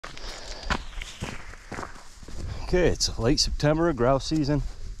Okay, it's late September, grouse season.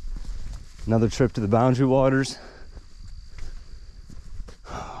 Another trip to the boundary waters.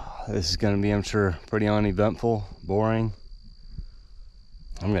 This is gonna be, I'm sure, pretty uneventful, boring.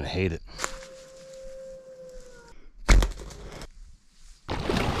 I'm gonna hate it.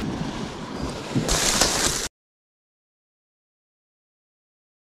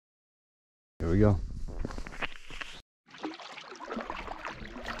 Here we go.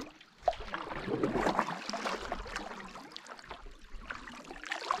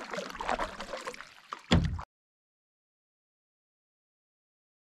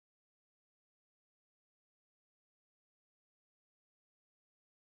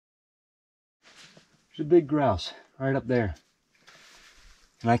 There's a big grouse right up there.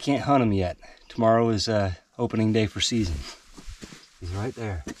 And I can't hunt him yet. Tomorrow is opening day for season. He's right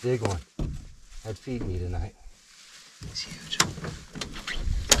there, big one. That'd feed me tonight. He's huge.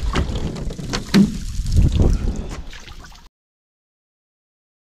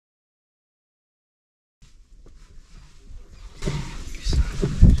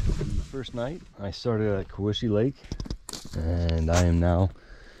 First night, I started at Cowishi Lake, and I am now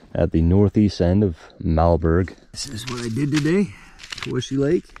at the northeast end of Malberg. This is what I did today, Cowishi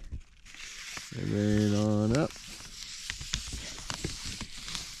Lake, and then on up.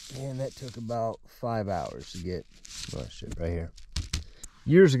 And that took about 5 hours to get, oh shit, right here.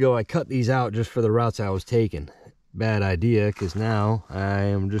 Years ago, I cut these out just for the routes I was taking. Bad idea, because now I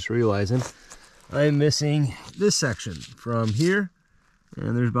am just realizing I'm missing this section from here.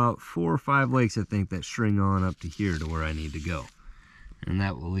 And there's about 4 or 5 lakes, I think, that string on up to here to where I need to go. And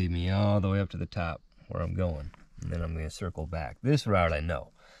that will lead me all the way up to the top where I'm going. And then I'm going to circle back. This route I know,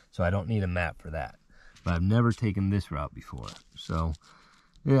 so I don't need a map for that. But I've never taken this route before. So,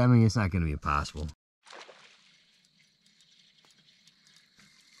 yeah, I mean, it's not going to be impossible.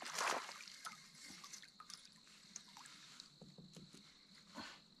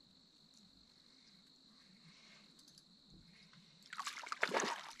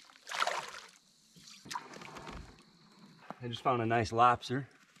 I just found a nice lobster,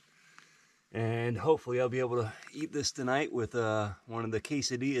 and hopefully I'll be able to eat this tonight with one of the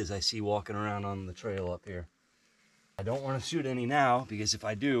quesadillas I see walking around on the trail up here. I don't want to shoot any now, because if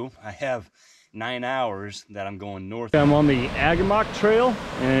I do, I have 9 hours that I'm going north. I'm on the Agamock Trail,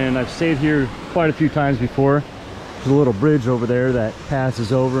 and I've stayed here quite a few times before. There's a little bridge over there that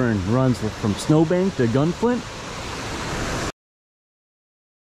passes over and runs from Snowbank to Gunflint.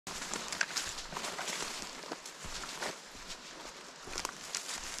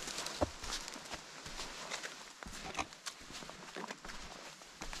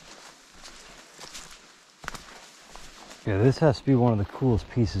 Yeah, this has to be one of the coolest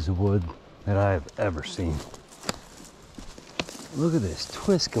pieces of wood that I've ever seen. Look at this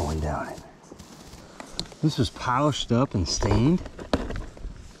twist going down it. This was polished up and stained.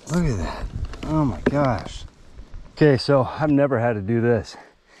 Look at that. Oh my gosh. Okay, so I've never had to do this.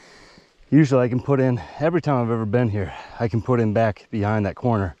 Usually I can put in, every time I've ever been here, I can put in back behind that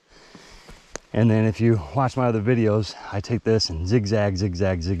corner. And then if you watch my other videos, I take this and zigzag,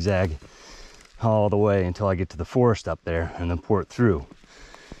 zigzag, zigzag all the way until I get to the forest up there and then pour it through.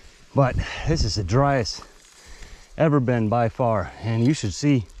 But this is the driest ever been by far, and you should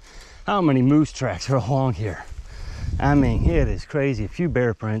see how many moose tracks are along here. I mean, it is crazy. A few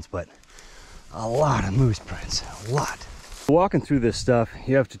bear prints, but a lot of moose prints, a lot. Walking through this stuff,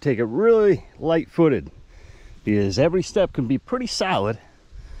 you have to take it really light-footed, because every step can be pretty solid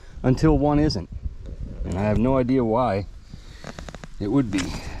until one isn't, and I have no idea why it would be.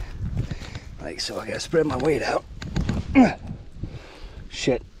 Like so, I gotta spread my weight out.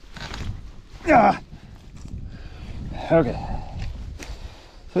 Shit. Ah. Okay.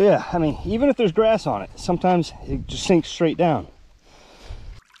 So yeah, I mean, even if there's grass on it, sometimes it just sinks straight down.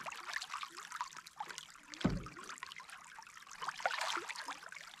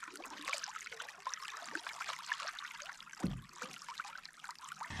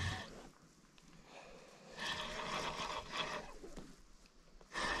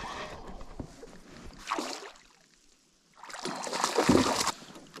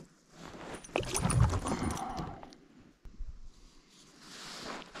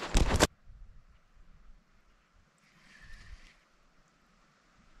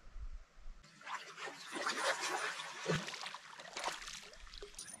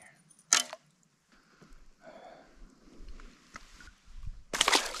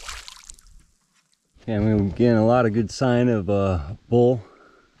 And we're getting a lot of good sign of bull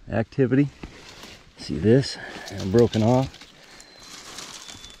activity. See this? And broken off.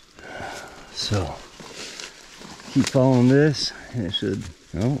 So keep following this, and it should.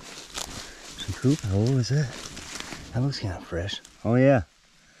 Oh, some poop. How old is that? That looks kind of fresh. Oh yeah,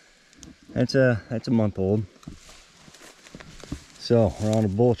 that's a month old. So we're on a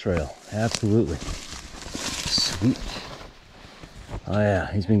bull trail. Absolutely. Sweet. Oh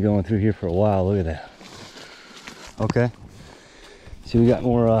yeah, he's been going through here for a while. Look at that. Okay. See, we got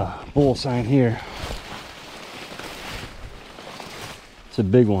more bull sign here. It's a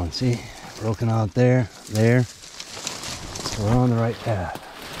big one. See, broken out there, there. So we're on the right path.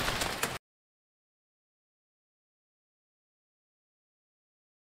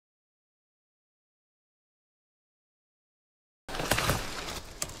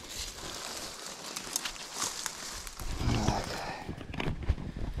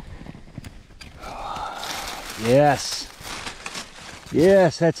 Yes.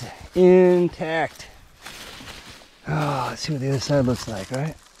 Yes, that's intact. Oh, let's see what the other side looks like,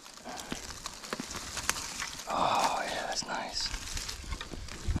 right? Oh, yeah, that's nice.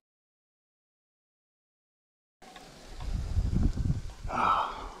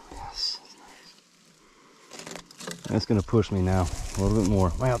 Oh, yes. That's gonna push me now a little bit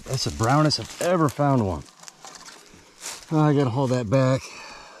more. Wow, that's the brownest I've ever found one. Oh, I gotta hold that back.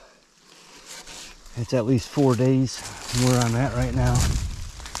 It's at least 4 days where I'm at right now.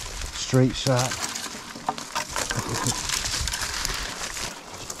 Straight shot.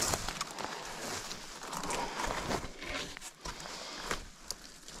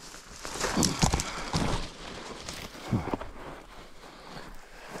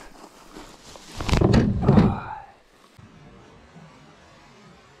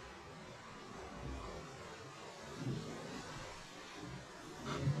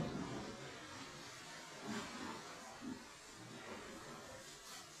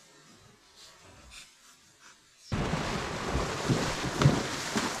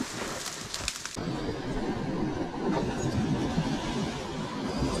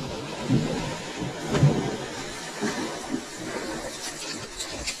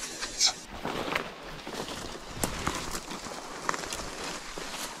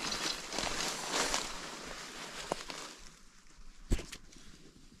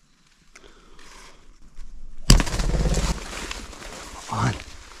 On.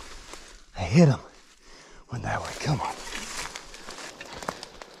 I hit him. Went that way. Come on.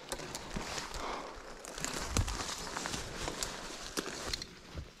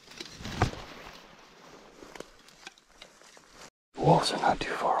 Wolves are not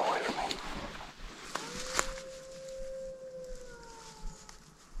too far away from me.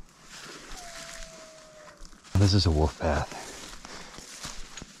 This is a wolf path.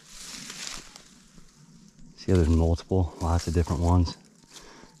 See how there's multiple, lots of different ones?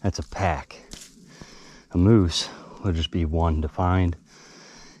 That's a pack. A moose would just be one defined,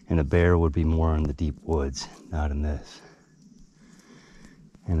 and a bear would be more in the deep woods, not in this.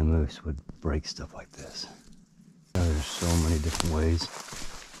 And a moose would break stuff like this. Now, there's so many different ways.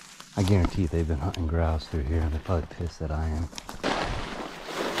 I guarantee they've been hunting grouse through here, and they're probably pissed that I am.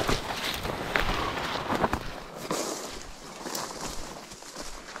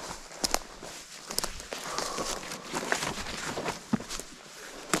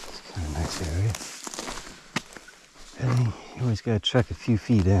 Area. And you always got to check a few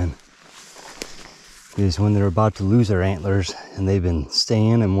feet in, because when they're about to lose their antlers and they've been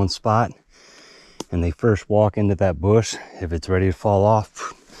staying in one spot and they first walk into that bush, if it's ready to fall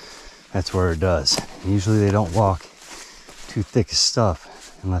off, that's where it does. Usually they don't walk too thick of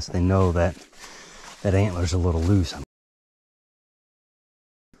stuff unless they know that that antler's a little loose. All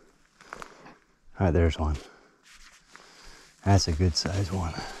right, there's one. That's a good size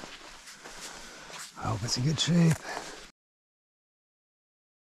one. I hope it's in good shape.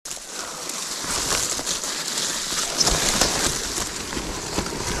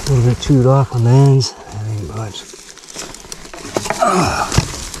 A little bit chewed off on the ends. That ain't much.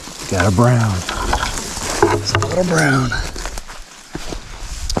 Got a brown. It's a little brown.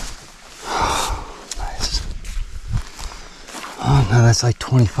 Nice. Oh, now that's like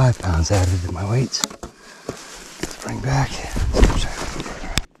 25 pounds added to my weights. Let's bring back. Let's check a little further.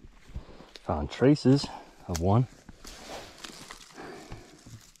 Found traces of one.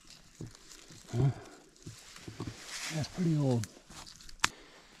 Huh? That's pretty old.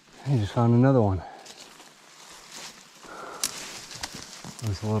 I just found another one.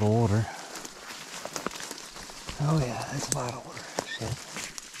 Looks a little older. Oh yeah, that's a lot older. Shit.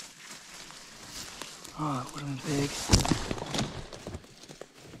 Oh, it would have been big.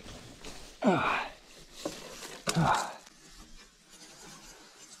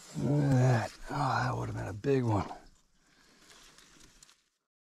 Look at that. Oh, that would have been a big one.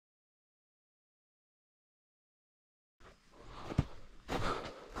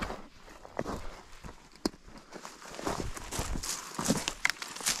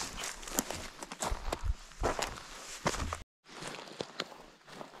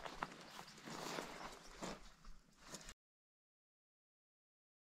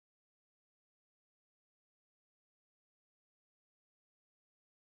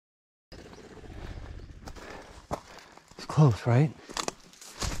 close, right?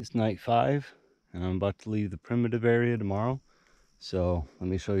 It's night 5, and I'm about to leave the primitive area tomorrow. So let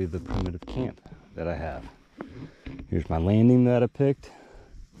me show you the primitive camp that I have. Here's my landing that I picked.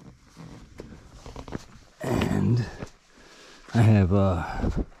 And I have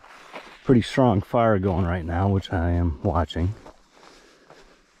a pretty strong fire going right now, which I am watching,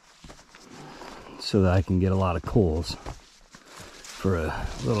 so that I can get a lot of coals for a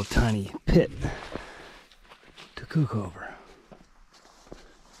little tiny pit to cook over.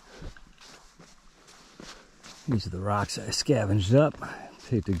 These are the rocks I scavenged up.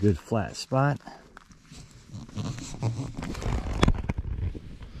 Picked a good flat spot.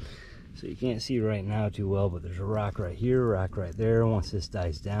 So you can't see right now too well, but there's a rock right here, rock right there. Once this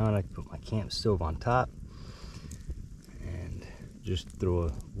dies down, I can put my camp stove on top and just throw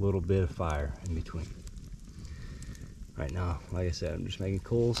a little bit of fire in between. Right now, like I said, I'm just making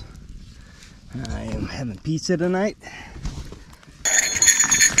coals. I am having pizza tonight.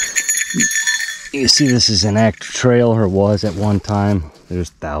 You can see this is an active trail, or was at one time. There's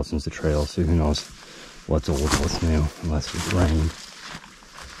thousands of trails, so who knows what's old, what's new, unless it's rained.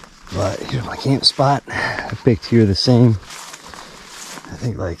 But here's my camp spot. I picked here the same, I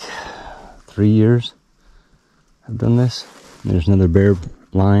think like 3 years I've done this. There's another bear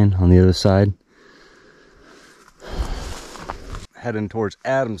line on the other side. Heading towards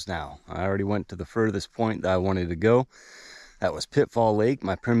Adams now. I already went to the furthest point that I wanted to go. That was Pitfall Lake,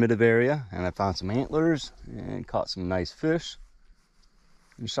 my primitive area, and I found some antlers and caught some nice fish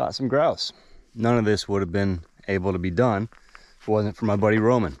and shot some grouse. None of this would have been able to be done if it wasn't for my buddy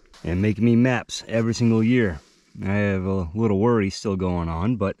Roman and making me maps every single year. I have a little worry still going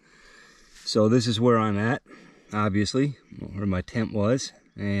on, but so this is where I'm at, obviously, where my tent was,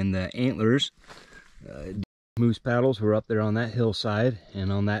 and the antlers, moose paddles were up there on that hillside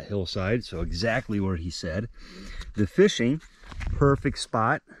and on that hillside, so exactly where he said. The fishing, perfect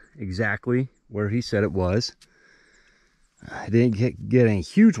spot, exactly where he said it was. I didn't get any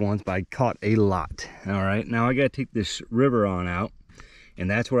huge ones, but I caught a lot. All right, now I got to take this river on out, and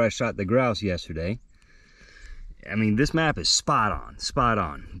that's where I shot the grouse yesterday. I mean, this map is spot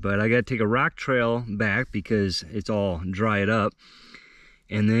on, but I got to take a rock trail back because it's all dried up.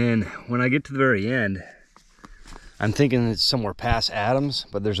 And then when I get to the very end, I'm thinking it's somewhere past Adams,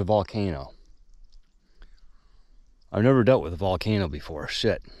 but there's a volcano. I've never dealt with a volcano before,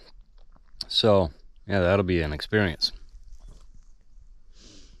 shit. So, yeah, that'll be an experience.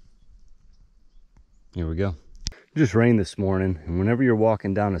 Here we go. It just rained this morning, and whenever you're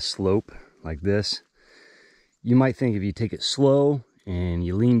walking down a slope like this, you might think if you take it slow and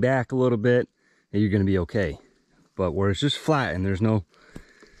you lean back a little bit, that you're gonna be okay. But where it's just flat and there's no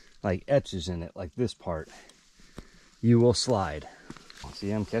like edges in it, like this part, you will slide.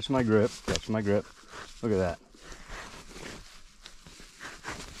 See, I'm catching my grip, Look at that.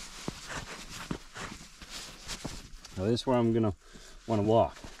 Now this is where I'm gonna wanna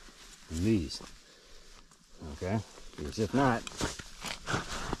walk, in these. Okay, because if not,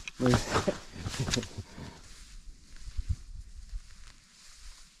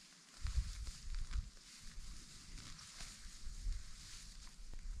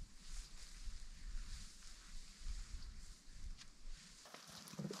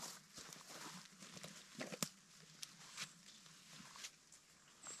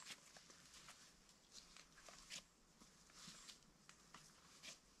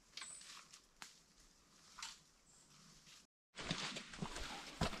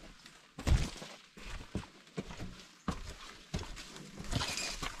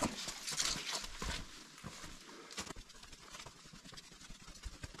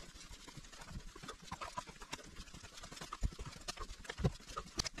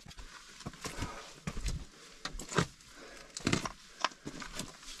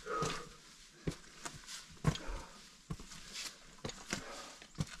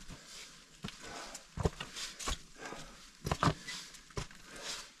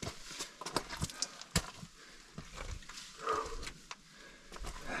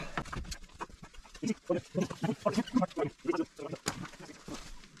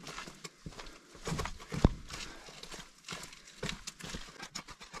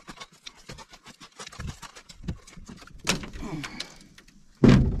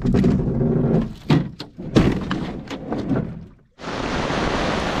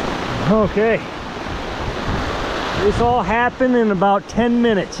 okay, this all happened in about 10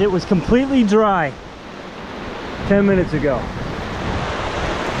 minutes. It was completely dry 10 minutes ago.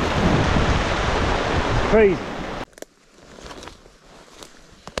 Crazy.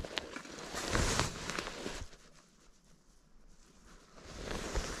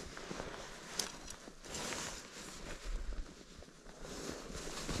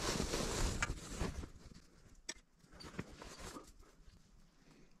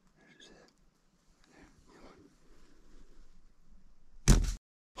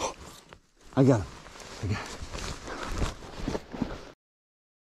 I got him. I got him.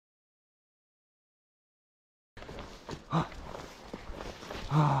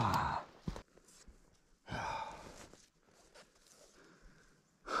 Ah.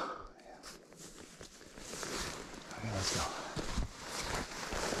 Okay, let's go.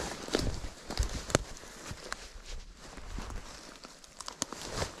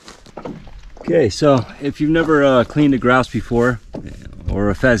 Okay, so if you've never cleaned a grouse before, or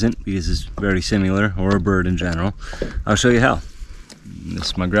a pheasant, because it's very similar, or a bird in general, I'll show you how. This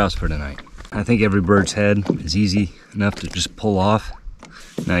is my grouse for tonight. I think every bird's head is easy enough to just pull off.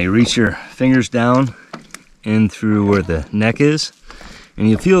 Now you reach your fingers down in through where the neck is, and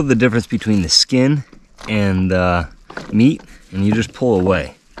you feel the difference between the skin and the meat, and you just pull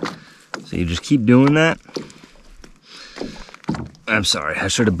away. So you just keep doing that. I'm sorry, I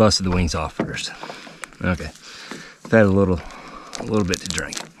should have busted the wings off first. Okay, I've had a little bit to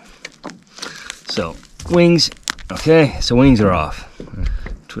drink. So wings, okay, so wings are off.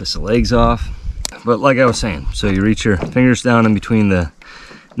 Twist the legs off. But like I was saying, so you reach your fingers down in between the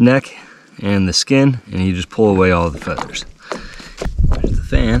neck and the skin, and you just pull away all the feathers. There's the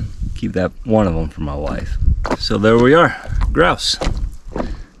fan. Keep that one of them for my wife. So there we are, grouse.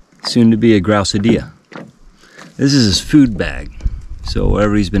 Soon to be a grouseadilla. This is his food bag. So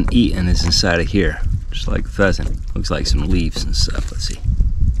whatever he's been eating is inside of here, just like a pheasant. Looks like some leaves and stuff. Let's see.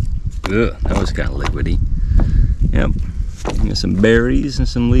 Ugh, that was kind of liquidy. Yep. You got some berries and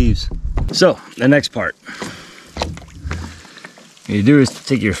some leaves. So the next part, what you do is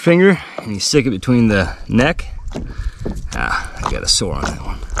take your finger and you stick it between the neck. I got a sore on that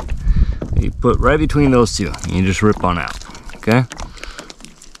one. You put right between those two and you just rip on out. Okay?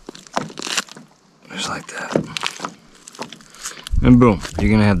 Just like that. And boom,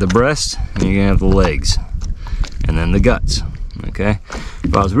 you're gonna have the breast and you're gonna have the legs and then the guts. Okay?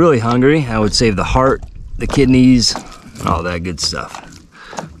 If I was really hungry, I would save the heart, the kidneys, and all that good stuff.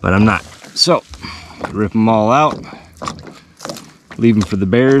 But I'm not. So, rip them all out, leave them for the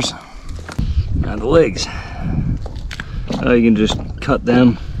bears. Now the legs, you can just cut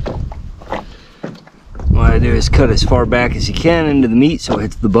them. What I do is cut as far back as you can into the meat so it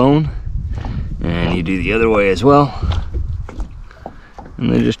hits the bone. And you do the other way as well.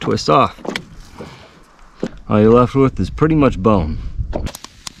 And they just twist off. All you're left with is pretty much bone.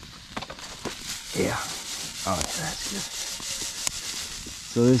 Yeah. Oh, yeah, that's good.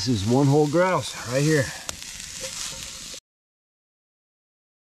 So this is one whole grouse right here.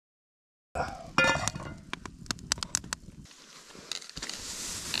 I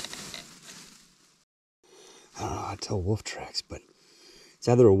don't know how to tell wolf tracks, but it's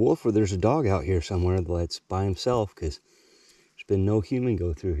either a wolf or there's a dog out here somewhere that's by himself, because there's been no human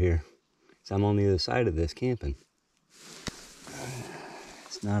go through here. So I'm on the other side of this camping.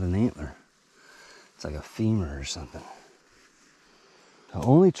 It's not an antler. It's like a femur or something. The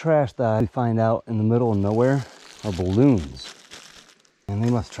only trash that I find out in the middle of nowhere are balloons. And they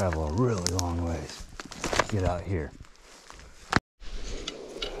must travel a really long ways to get out here.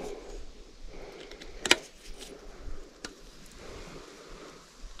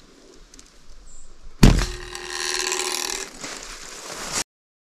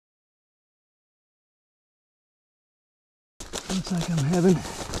 Looks like I'm having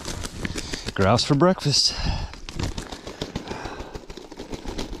grouse for breakfast.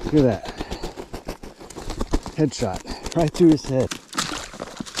 Look at that. Headshot right through his head.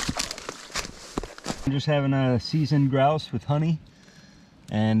 I'm just having a seasoned grouse with honey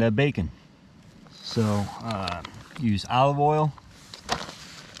and bacon. So use olive oil,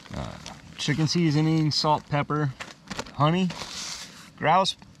 chicken seasoning, salt, pepper, honey,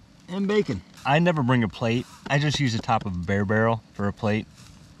 grouse, and bacon. I never bring a plate. I just use the top of a bear barrel for a plate.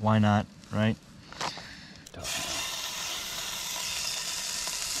 Why not, right?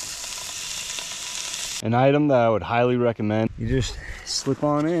 An item that I would highly recommend. You just slip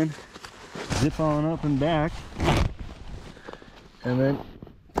on in, zip on up and back, and then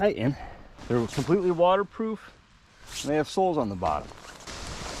tighten. They're completely waterproof, and they have soles on the bottom.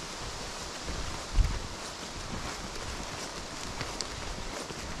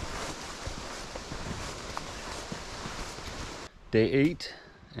 Day 8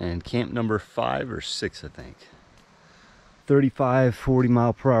 and camp number 5 or 6, I think. 35, 40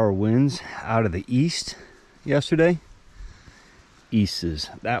 mile per hour winds out of the east yesterday. East is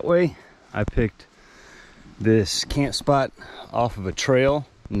that way. I picked this camp spot off of a trail,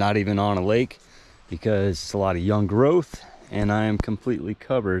 not even on a lake, because it's a lot of young growth and I am completely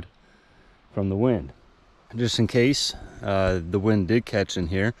covered from the wind. Just in case the wind did catch in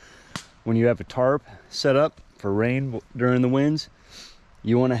here, when you have a tarp set up for rain during the winds,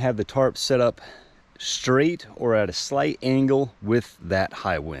 you want to have the tarp set up straight or at a slight angle with that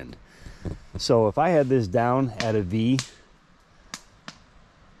high wind. So if I had this down at a V,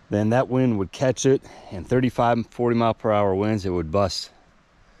 then that wind would catch it, and 35, 40 mile per hour winds, it would bust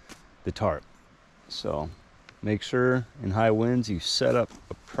the tarp. So make sure in high winds you set up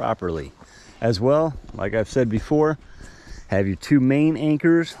properly. As well, like I've said before, have your 2 main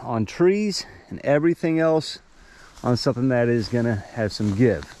anchors on trees and everything else on something that is gonna have some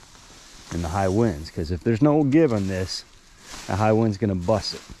give in the high winds. Because if there's no give on this, the high wind's gonna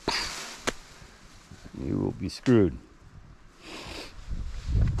bust it. You will be screwed.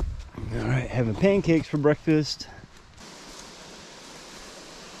 All right, having pancakes for breakfast.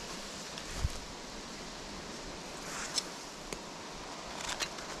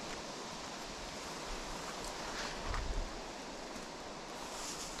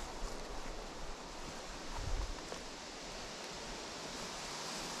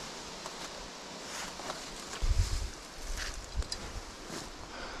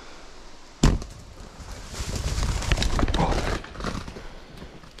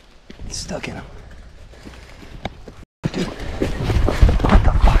 Stuck in them. Dude, what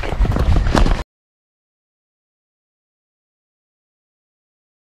the fuck?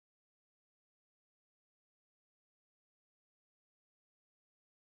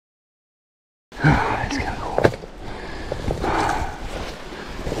 It's kind of cool.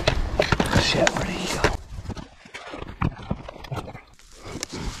 Shit, where did he go?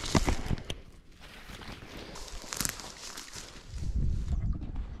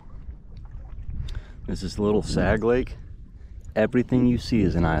 This is a little sag lake. Everything you see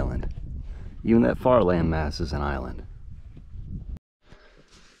is an island. Even that far landmass is an island.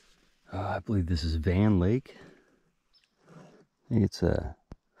 I believe this is Van Lake. I think it's a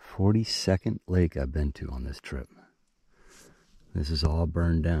 42nd lake I've been to on this trip. This is all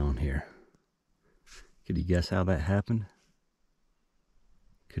burned down here. Could you guess how that happened?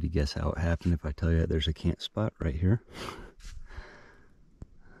 Could you guess how it happened if I tell you there's a camp spot right here?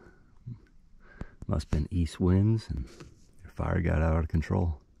 Must have been east winds and the fire got out of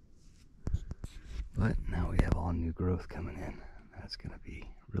control. But now we have all new growth coming in. That's going to be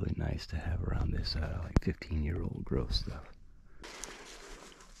really nice to have around this like 15-year-old growth stuff.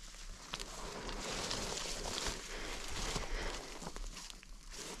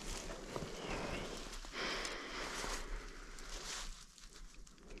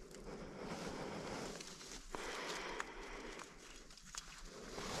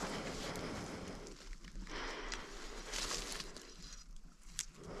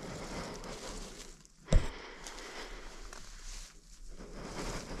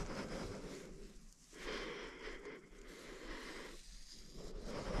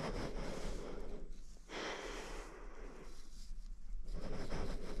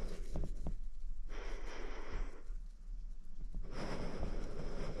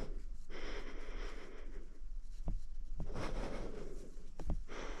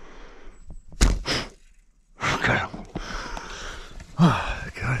 Oh,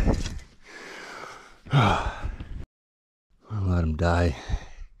 God. Oh. I'll let him die.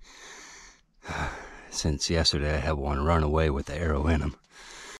 Since yesterday, I had one run away with the arrow in him.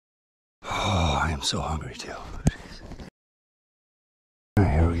 Oh, I am so hungry too. All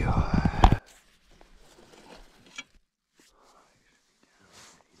right, here we go.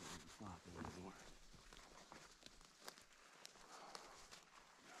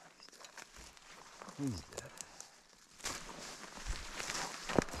 He's dead.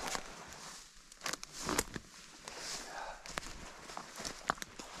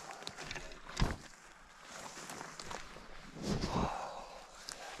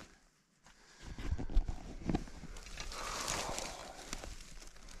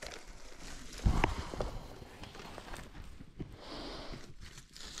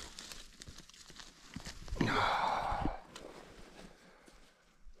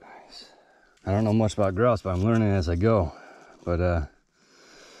 I don't know much about grouse, but I'm learning as I go. But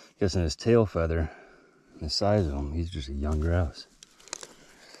guessing his tail feather and the size of him, he's just a young grouse.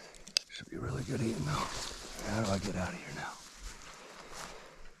 Should be really good eating though. How do I get out of here now?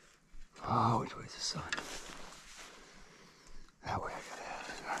 Oh, which way's the sun? That way I gotta have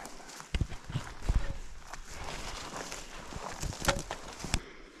it. All right.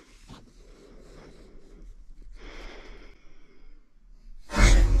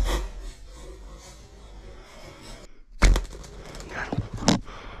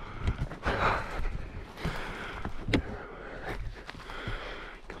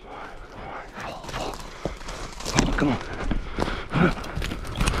 Come on.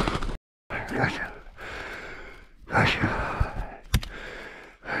 Gotcha.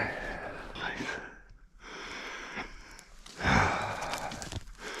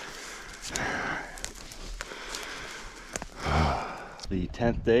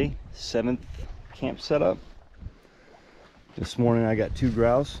 10th day, 7th camp setup. This morning I got 2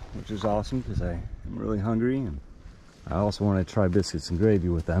 grouse, which is awesome because I am really hungry, and I also want to try biscuits and gravy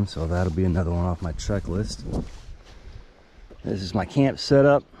with them, so that'll be another one off my checklist. This is my camp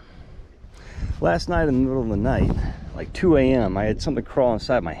setup. Last night in the middle of the night, like 2 a.m., I had something crawl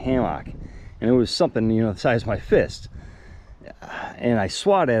inside my hammock, and it was something, you know, the size of my fist. And I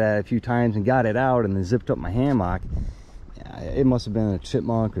swatted at it a few times and got it out and then zipped up my hammock. It must have been a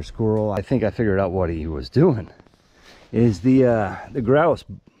chipmunk or squirrel. I think I figured out what he was doing. Is the grouse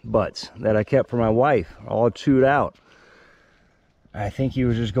butts that I kept for my wife, all chewed out. I think he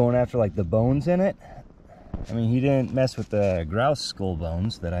was just going after like the bones in it. I mean, he didn't mess with the grouse skull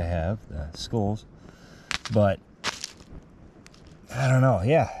bones that I have, the skulls, but I don't know.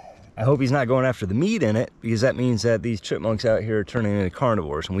 Yeah, I hope he's not going after the meat in it, because that means that these chipmunks out here are turning into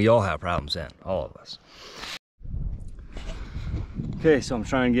carnivores, and we all have problems then, all of us. Okay, so I'm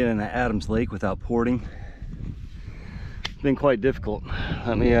trying to get into Adams Lake without porting. It's been quite difficult.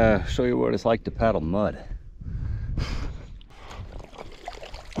 Let me show you what it's like to paddle mud.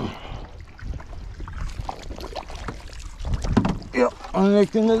 Yep, I'm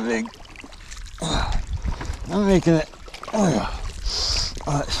making the big. I'm making it.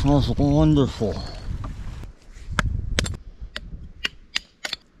 Oh, it smells wonderful.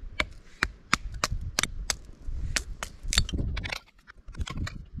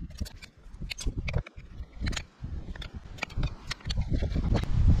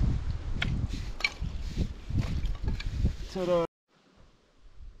 Ta-da.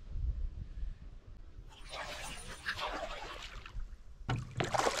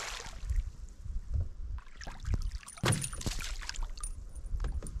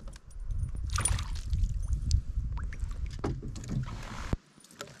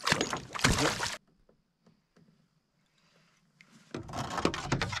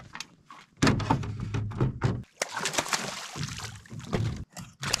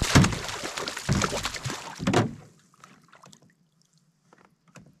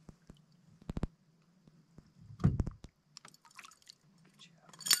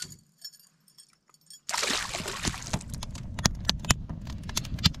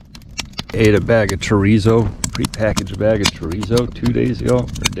 Ate a bag of chorizo, pre-packaged bag of chorizo 2 days ago, or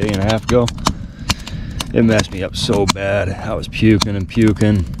a day and a half ago. It messed me up so bad. I was puking and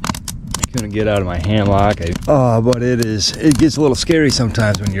puking. I couldn't get out of my hammock. But it gets a little scary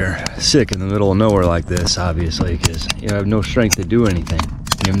sometimes when you're sick in the middle of nowhere like this, obviously, because you have no strength to do anything.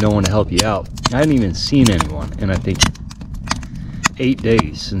 You have no one to help you out. I hadn't even seen anyone in, I think, 8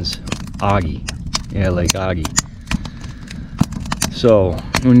 days since Augie. Yeah, Lake Augie. So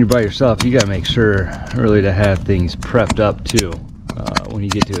when you're by yourself, you got to make sure really to have things prepped up too when you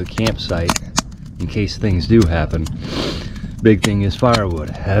get to a campsite, in case things do happen. Big thing is firewood.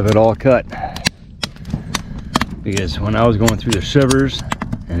 Have it all cut, because when I was going through the shivers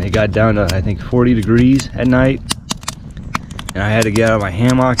and it got down to, I think, 40 degrees at night, and I had to get out of my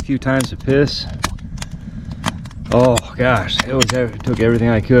hammock a few times to piss. Oh gosh, it took everything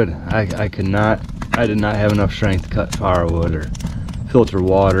I could. I did not have enough strength to cut firewood or filter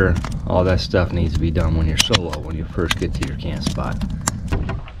water. All that stuff needs to be done when you're solo, when you first get to your camp spot.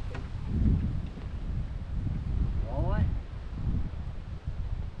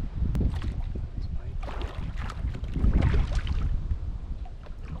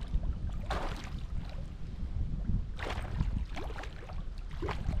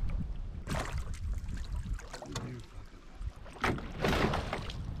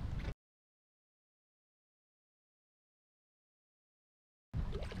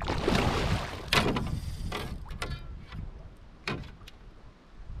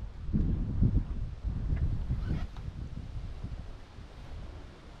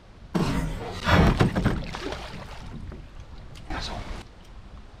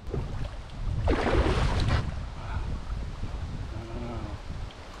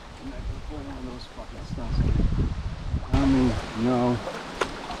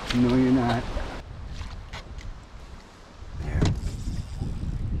 No, you're not. There.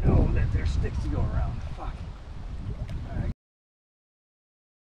 No, that there's sticks to go around. Fuck. All right.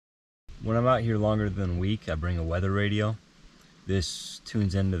 When I'm out here longer than a week, I bring a weather radio. This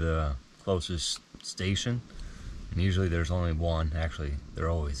tunes into the closest station, and usually there's only one. Actually, there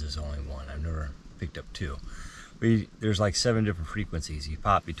always is only one. I've never picked up 2. But there's like 7 different frequencies. You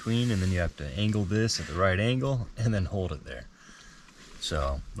pop between, and then you have to angle this at the right angle, and then hold it there.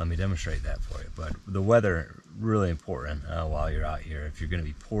 So let me demonstrate that for you. But the weather, really important while you're out here. If you're going to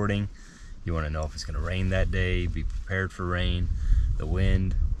be porting, you want to know if it's going to rain that day. Be prepared for rain, the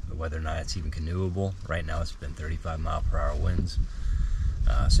wind, whether or not it's even canoeable. Right now it's been 35 mile per hour winds.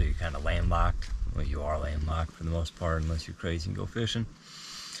 So you're kind of landlocked. Well, you are landlocked for the most part, unless you're crazy and go fishing.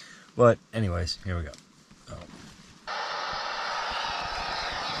 But anyways, here we go. So,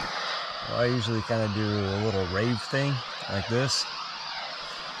 well, I usually kind of do a little rave thing like this.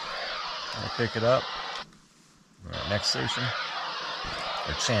 I pick it up. We're at next station,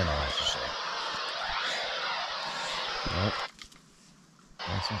 or channel, I should say. Nope.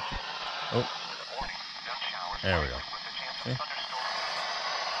 Oh, there we go. Okay.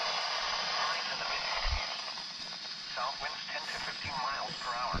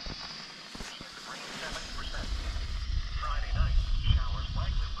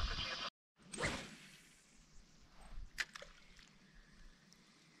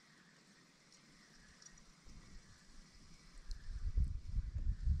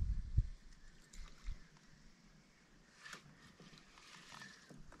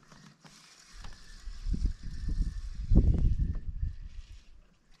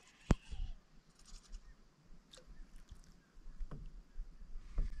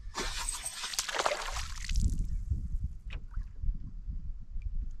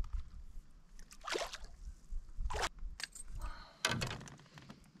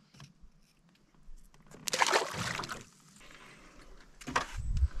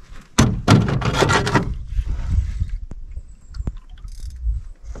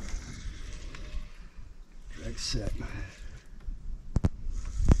 Set.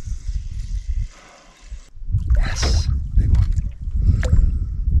 Yes, big one.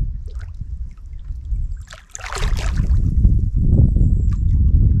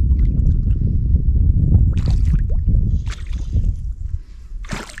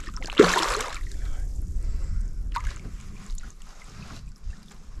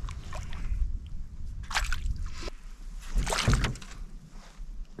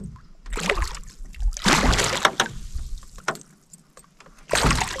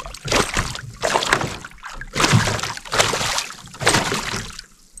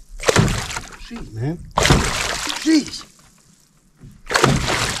 Jeez, man. Jeez.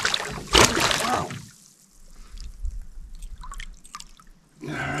 Wow.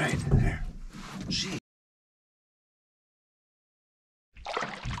 All right, there. Jeez.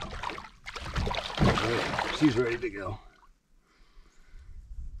 Right. She's ready to go.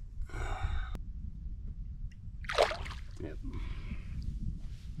 Yep.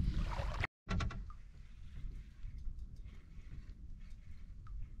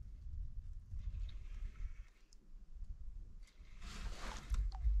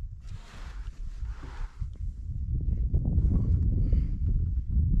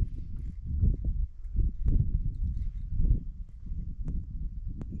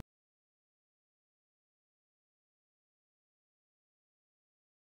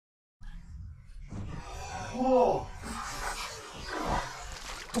 Whoa.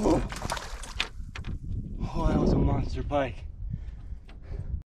 Oh. Oh, that was a monster pike.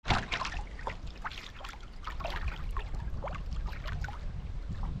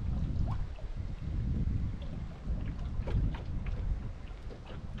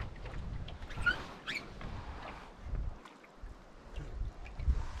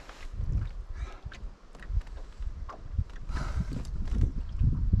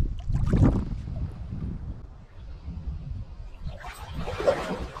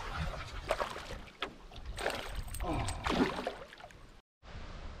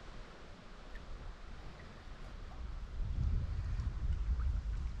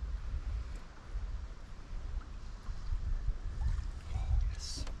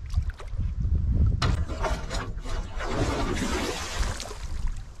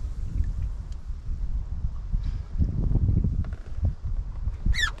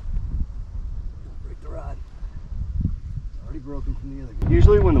 Broken from the other guy.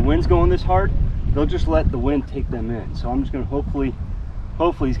 Usually when the wind's going this hard, they'll just let the wind take them in. So I'm just gonna hopefully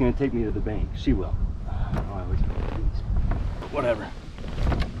he's gonna take me to the bank. She will. Whatever.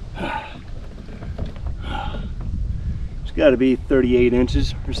 It's gotta be 38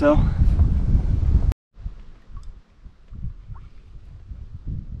 inches or so.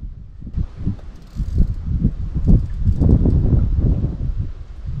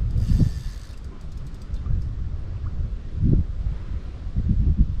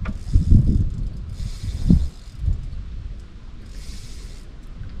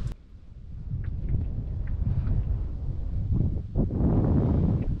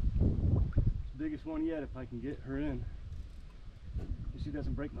 Biggest one yet if I can get her in. If she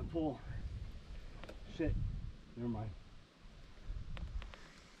doesn't break my pole. Shit. Never mind.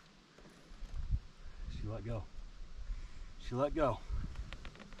 She let go. She let go.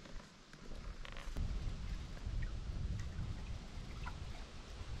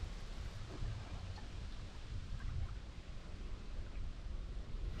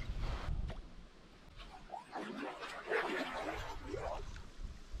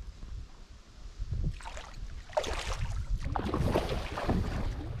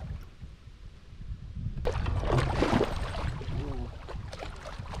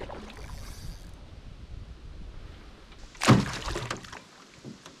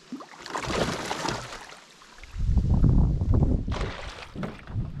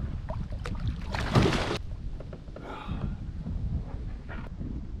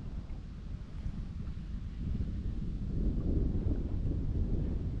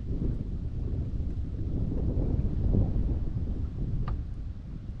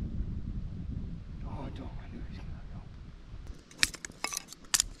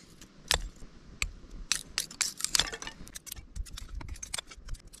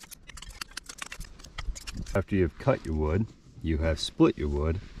 After you've cut your wood, you have split your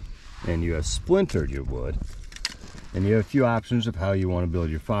wood, and you have splintered your wood, and you have a few options of how you want to build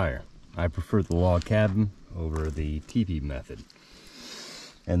your fire. I prefer the log cabin over the teepee method.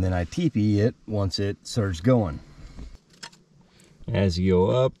 And then I teepee it once it starts going. As you go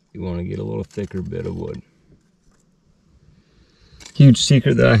up, you want to get a little thicker bit of wood. Huge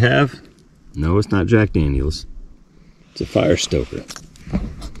secret that I have, no, it's not Jack Daniels. It's a fire stoker.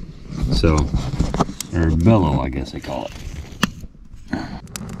 So, or bellow, I guess they call it.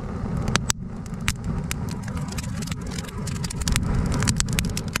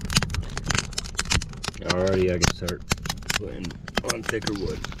 Already I can start putting on thicker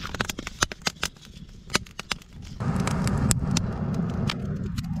wood.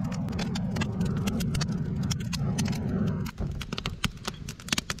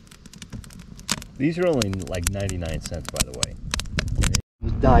 These are only like 99 cents, by the way.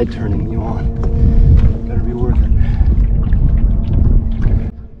 There's dye turning you on. Better be worth it.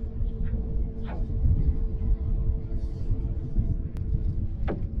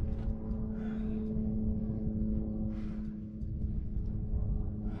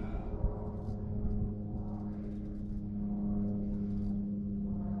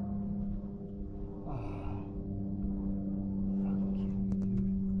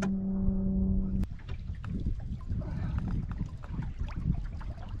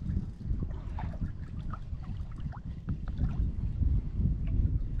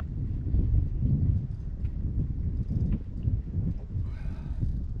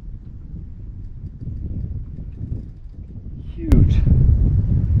 Huge.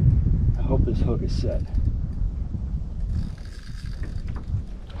 I hope this hook is set.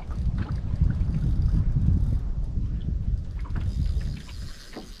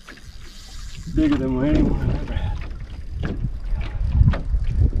 Bigger than what anyone I've ever had.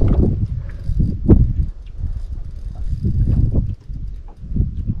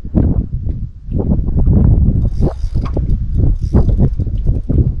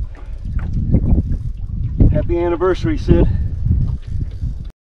 Happy anniversary, Sid.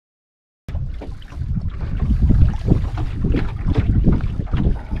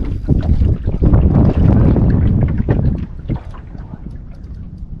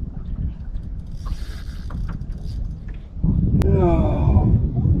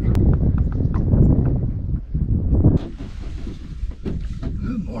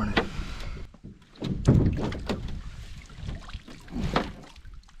 Good morning.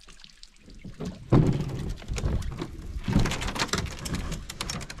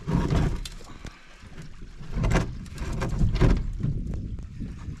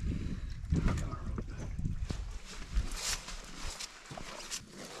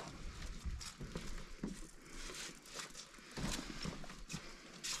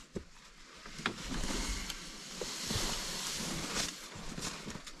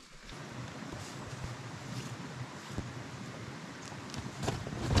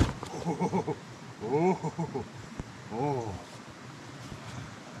 Oh.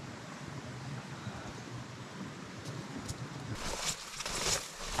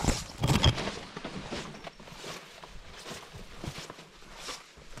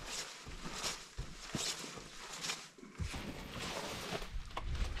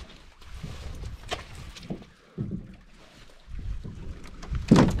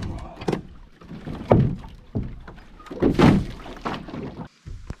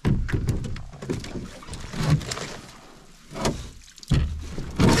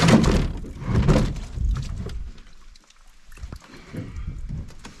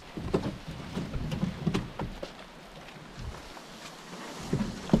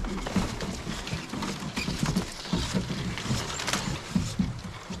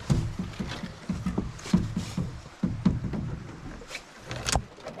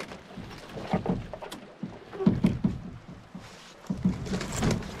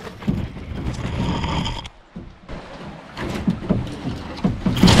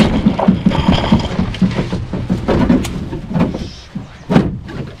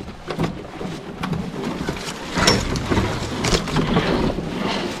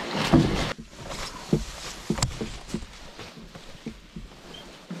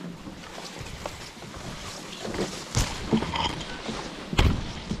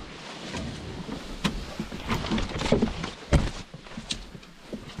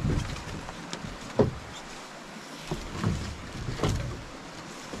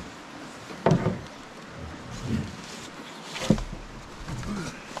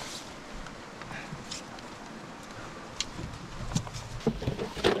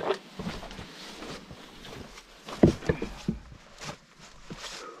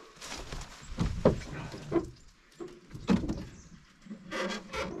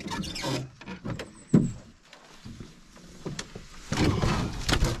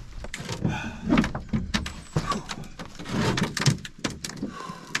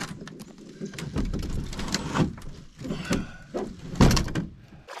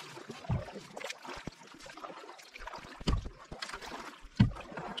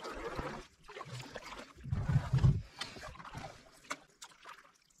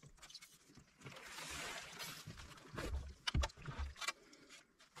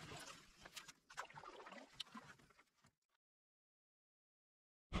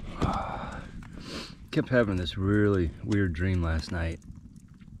 kept having this really weird dream last night,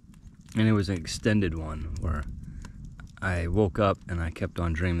 and it was an extended one where I woke up and I kept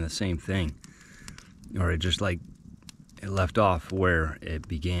on dreaming the same thing, or it just like it left off where it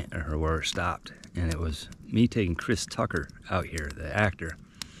began or where it stopped. And it was me taking Chris Tucker out here, the actor,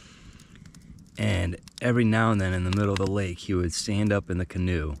 and every now and then in the middle of the lake he would stand up in the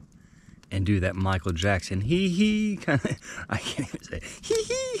canoe and do that Michael Jackson hee kind of, I can't even say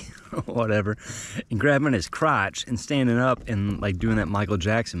hee whatever, and grabbing his crotch and standing up and like doing that Michael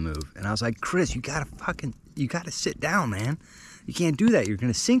Jackson move. And I was like, Chris, you gotta sit down, man. You can't do that. You're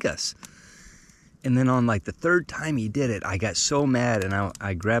gonna sink us. And then on like the third time he did it, I got so mad, and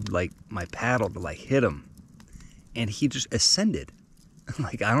I grabbed like my paddle to like hit him, and he just ascended,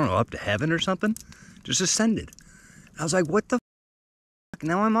 like, I don't know, up to heaven or something, just ascended. I was like, what the fuck?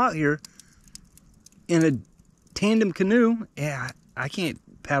 Now I'm out here in a tandem canoe. Yeah, I can't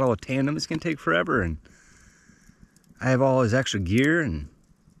paddle a tandem. It's gonna take forever, and I have all his extra gear, and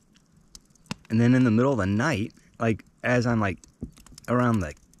then in the middle of the night, like as I'm like around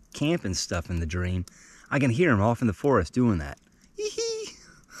the camp and stuff in the dream, I can hear him off in the forest doing that.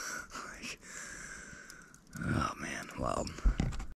 Like, oh man, well.